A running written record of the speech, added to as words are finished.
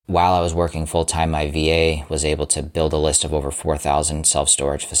while I was working full-time, my VA was able to build a list of over 4,000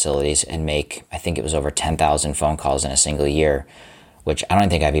 self-storage facilities and make, I think it was over 10,000 phone calls in a single year, which I don't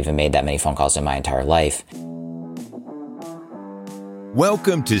think I've even made that many phone calls in my entire life.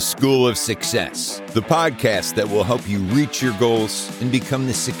 Welcome to School of Success, the podcast that will help you reach your goals and become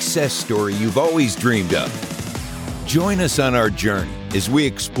the success story you've always dreamed of. Join us on our journey as we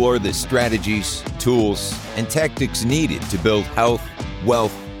explore the strategies, tools, and tactics needed to build health,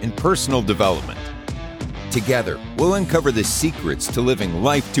 wealth, and personal development. Together, we'll uncover the secrets to living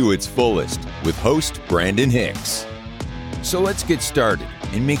life to its fullest with host Brandon Hicks. So let's get started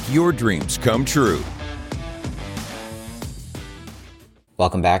and make your dreams come true.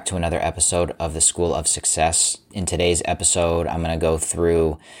 Welcome back to another episode of the School of Success. In today's episode, I'm going to go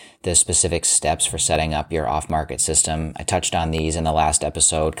through the specific steps for setting up your off-market system. I touched on these in the last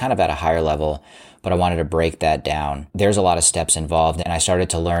episode, kind of at a higher level, but I wanted to break that down. There's a lot of steps involved, and I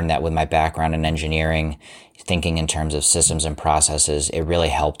started to learn that with my background in engineering, thinking in terms of systems and processes, it really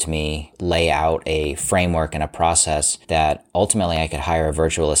helped me lay out a framework and a process that ultimately I could hire a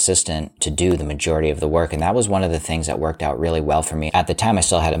virtual assistant to do the majority of the work. And that was one of the things that worked out really well for me. At the time, I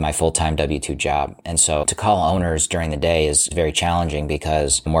still had my full-time W-2 job. And so to call owners during the day is very challenging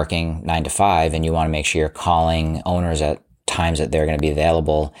because I'm working 9 to 5 and you want to make sure you're calling owners at times that they're going to be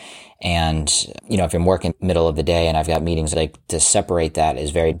available. And, if I'm working middle of the day and I've got meetings, to separate that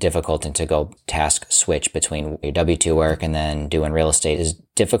is very difficult, and to go task switch between your W-2 work and then doing real estate is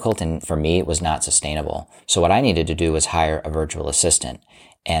difficult. And for me, it was not sustainable. So what I needed to do was hire a virtual assistant.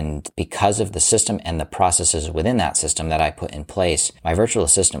 And because of the system and the processes within that system that I put in place, my virtual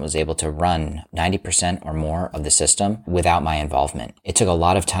assistant was able to run 90% or more of the system without my involvement. It took a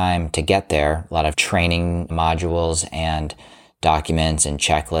lot of time to get there, a lot of training modules and documents and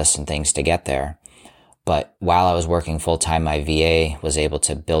checklists and things to get there. But while I was working full-time, my VA was able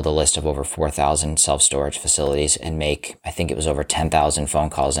to build a list of over 4,000 self-storage facilities and make, I think it was over 10,000 phone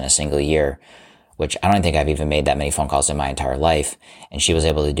calls in a single year, which I don't think I've even made that many phone calls in my entire life. And she was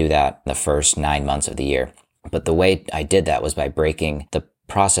able to do that the first 9 months of the year. But the way I did that was by breaking the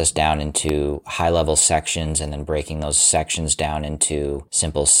process down into high-level sections and then breaking those sections down into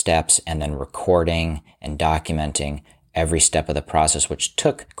simple steps and then recording and documenting every step of the process, which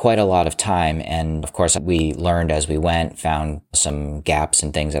took quite a lot of time. And of course, we learned as we went, found some gaps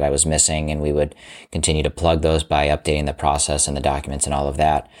and things that I was missing, and we would continue to plug those by updating the process and the documents and all of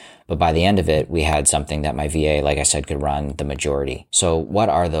that. But by the end of it, we had something that my VA, like I said, could run the majority. So what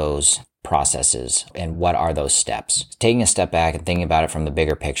are those processes and what are those steps? Taking a step back and thinking about it from the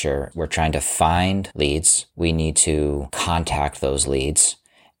bigger picture, we're trying to find leads. We need to contact those leads.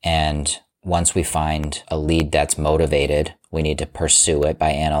 And once we find a lead that's motivated, we need to pursue it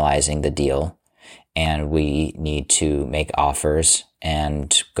by analyzing the deal. And we need to make offers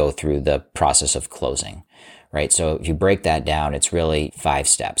and go through the process of closing, right? So if you break that down, it's really 5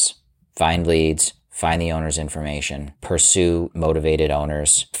 steps. Find leads, find the owner's information, pursue motivated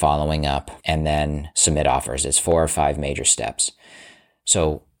owners, following up, and then submit offers. It's 4 or 5 major steps.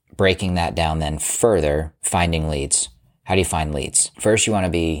 So breaking that down then further, finding leads. How do you find leads? First, you want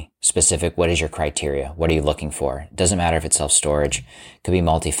to be specific. What is your criteria? What are you looking for? It doesn't matter if it's self-storage. It could be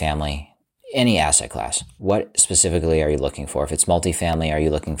multifamily, any asset class. What specifically are you looking for? If it's multifamily, are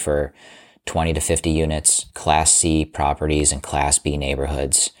you looking for 20 to 50 units, Class C properties and Class B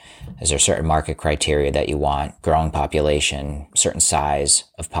neighborhoods? Is there certain market criteria that you want? Growing population, certain size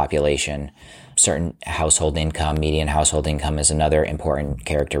of population, certain household income. Median household income is another important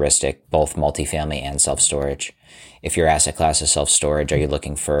characteristic, both multifamily and self-storage. If your asset class is self-storage, are you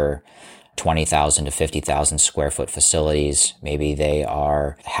looking for 20,000 to 50,000 square foot facilities? Maybe they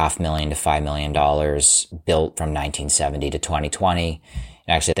are $500,000 to $5 million, built from 1970 to 2020.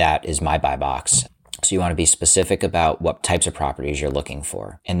 And actually, that is my buy box. So you want to be specific about what types of properties you're looking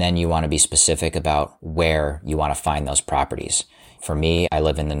for. And then you want to be specific about where you want to find those properties. For me, I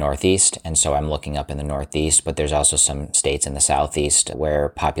live in the Northeast, and so I'm looking up in the Northeast, but there's also some states in the Southeast where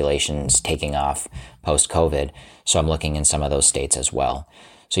population's taking off post-COVID. So I'm looking in some of those states as well.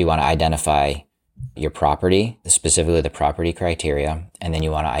 So you want to identify your property, specifically the property criteria, and then you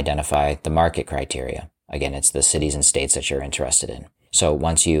want to identify the market criteria. Again, it's the cities and states that you're interested in. So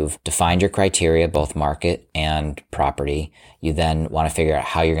once you've defined your criteria, both market and property, you then want to figure out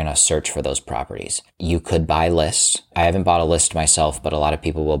how you're going to search for those properties. You could buy lists. I haven't bought a list myself, but a lot of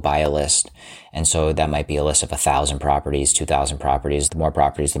people will buy a list. And so that might be a list of 1,000 properties, 2,000 properties. The more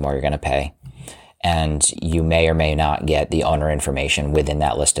properties, the more you're going to pay. And you may or may not get the owner information within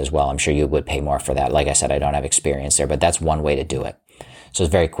that list as well. I'm sure you would pay more for that. Like I said, I don't have experience there, but that's one way to do it. So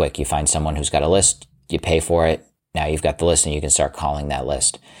it's very quick. You find someone who's got a list, you pay for it, Now you've got the list and you can start calling that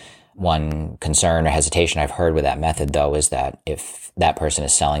list. One concern or hesitation I've heard with that method, though, is that if that person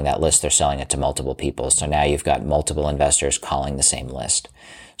is selling that list, they're selling it to multiple people. So now you've got multiple investors calling the same list.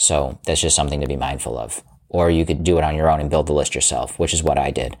 So that's just something to be mindful of. Or you could do it on your own and build the list yourself, which is what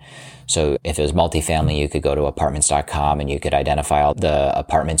I did. So if it was multifamily, you could go to apartments.com and you could identify all the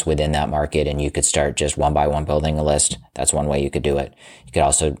apartments within that market and you could start just one by one building a list. That's one way you could do it. You could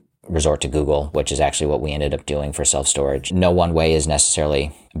also resort to Google, which is actually what we ended up doing for self-storage. No one way is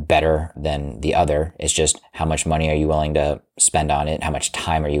necessarily better than the other. It's just how much money are you willing to spend on it? How much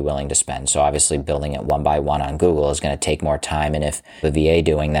time are you willing to spend? So obviously building it one by one on Google is going to take more time. And if the VA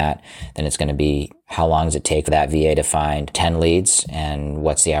doing that, then it's going to be how long does it take for that VA to find 10 leads and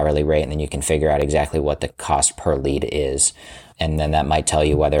what's the hourly rate? And then you can figure out exactly what the cost per lead is. And then that might tell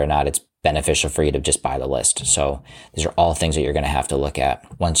you whether or not it's beneficial for you to just buy the list. So these are all things that you're going to have to look at.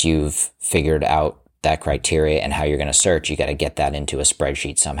 Once you've figured out that criteria and how you're going to search, you got to get that into a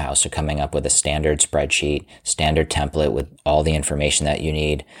spreadsheet somehow. So coming up with a standard spreadsheet, standard template with all the information that you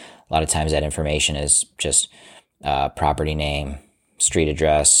need. A lot of times that information is just property name, street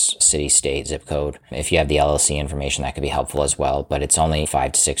address, city, state, zip code. If you have the LLC information, that could be helpful as well, but it's only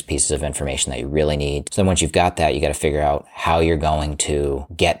 5 to 6 pieces of information that you really need. So then once you've got that, you got to figure out how you're going to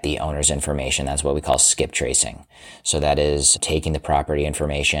get the owner's information. That's what we call skip tracing. So that is taking the property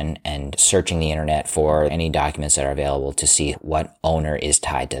information and searching the internet for any documents that are available to see what owner is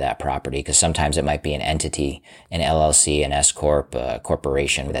tied to that property. Because sometimes it might be an entity, an LLC, an S Corp, a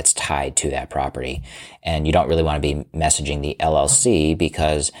corporation that's tied to that property. And you don't really want to be messaging the LLC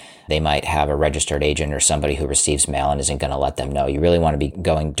because they might have a registered agent or somebody who receives mail and isn't going to let them know. You really want to be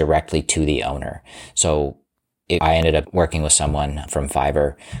going directly to the owner. So I ended up working with someone from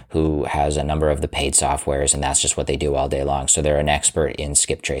Fiverr who has a number of the paid softwares, and that's just what they do all day long. So they're an expert in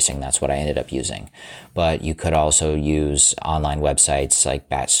skip tracing. That's what I ended up using. But you could also use online websites like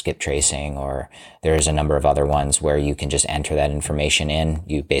Batch Skip Tracing, or there's a number of other ones where you can just enter that information in.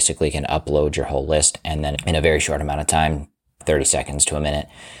 You basically can upload your whole list, and then in a very short amount of time, 30 seconds to a minute,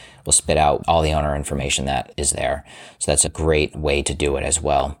 will spit out all the owner information that is there. So that's a great way to do it as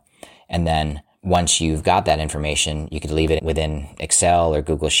well. And then once you've got that information, you could leave it within Excel or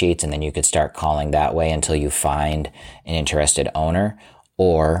Google Sheets, and then you could start calling that way until you find an interested owner,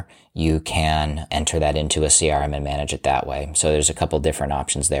 or you can enter that into a CRM and manage it that way. So there's a couple different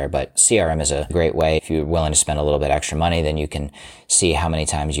options there, but CRM is a great way. If you're willing to spend a little bit extra money, then you can see how many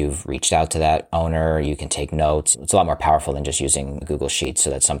times you've reached out to that owner. You can take notes. It's a lot more powerful than just using Google Sheets.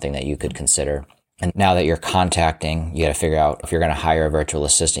 So that's something that you could consider. And now that you're contacting, you got to figure out if you're going to hire a virtual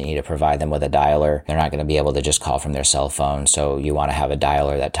assistant, you need to provide them with a dialer. They're not going to be able to just call from their cell phone. So you want to have a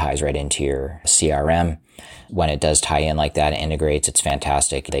dialer that ties right into your CRM. When it does tie in like that, it integrates. It's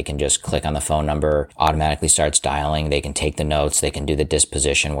fantastic. They can just click on the phone number, automatically starts dialing. They can take the notes. They can do the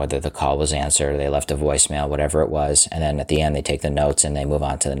disposition, whether the call was answered, they left a voicemail, whatever it was. And then at the end, they take the notes and they move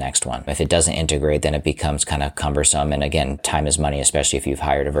on to the next one. If it doesn't integrate, then it becomes kind of cumbersome. And again, time is money, especially if you've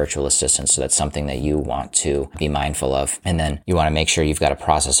hired a virtual assistant. So that's something that you want to be mindful of. And then you want to make sure you've got a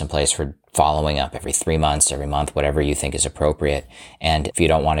process in place for following up every 3 months, every month, whatever you think is appropriate. And if you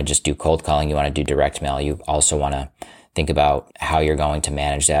don't want to just do cold calling, you want to do direct mail, you also want to think about how you're going to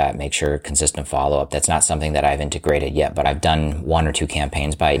manage that, make sure consistent follow-up. That's not something that I've integrated yet, but I've done 1 or 2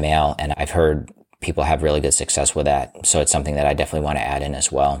 campaigns by email, and I've heard people have really good success with that. So it's something that I definitely want to add in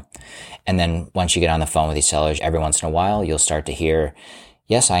as well. And then once you get on the phone with these sellers, every once in a while, you'll start to hear,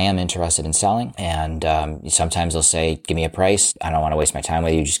 yes, I am interested in selling. And sometimes they'll say, give me a price. I don't want to waste my time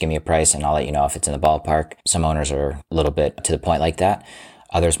with you. Just give me a price and I'll let you know if it's in the ballpark. Some owners are a little bit to the point like that.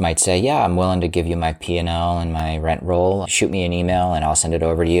 Others might say, yeah, I'm willing to give you my P&L and my rent roll. Shoot me an email and I'll send it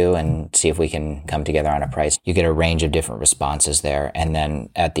over to you and see if we can come together on a price. You get a range of different responses there. And then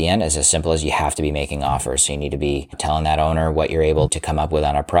at the end, it's as simple as you have to be making offers. So you need to be telling that owner what you're able to come up with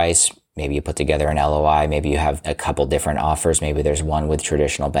on a price. Maybe you put together an LOI. Maybe you have a couple different offers. Maybe there's one with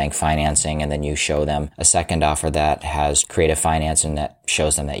traditional bank financing, and then you show them a second offer that has creative financing that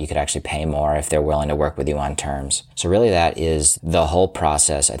shows them that you could actually pay more if they're willing to work with you on terms. So really that is the whole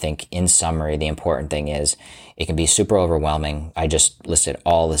process. I think in summary, the important thing is it can be super overwhelming. I just listed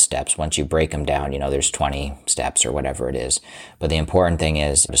all the steps. Once you break them down, there's 20 steps or whatever it is. But the important thing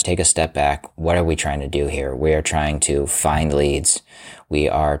is just take a step back. What are we trying to do here? We are trying to find leads. We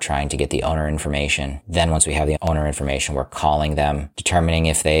are trying to get the owner information. Then once we have the owner information, we're calling them, determining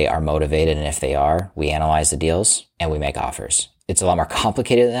if they are motivated, and if they are, we analyze the deals and we make offers. It's a lot more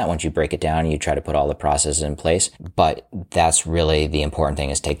complicated than that once you break it down and you try to put all the processes in place. But that's really the important thing,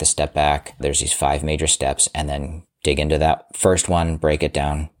 is take the step back. There's these 5 major steps, and then dig into that first one, break it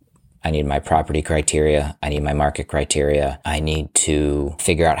down, I need my property criteria. I need my market criteria. I need to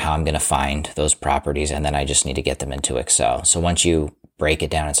figure out how I'm going to find those properties, and then I just need to get them into Excel. So once you break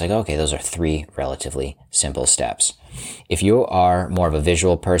it down, it's like, okay, those are 3 relatively simple steps. If you are more of a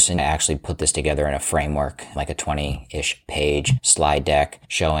visual person, I actually put this together in a framework, like a 20-ish page slide deck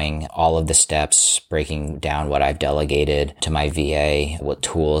showing all of the steps, breaking down what I've delegated to my VA, what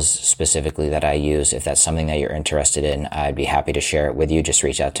tools specifically that I use. If that's something that you're interested in, I'd be happy to share it with you. Just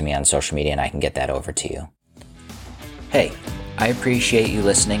reach out to me on social media and I can get that over to you. Hey, I appreciate you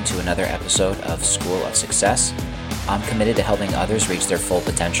listening to another episode of School of Success. I'm committed to helping others reach their full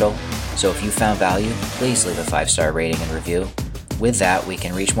potential, so if you found value, please leave a 5-star rating and review. With that, we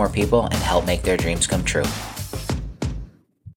can reach more people and help make their dreams come true.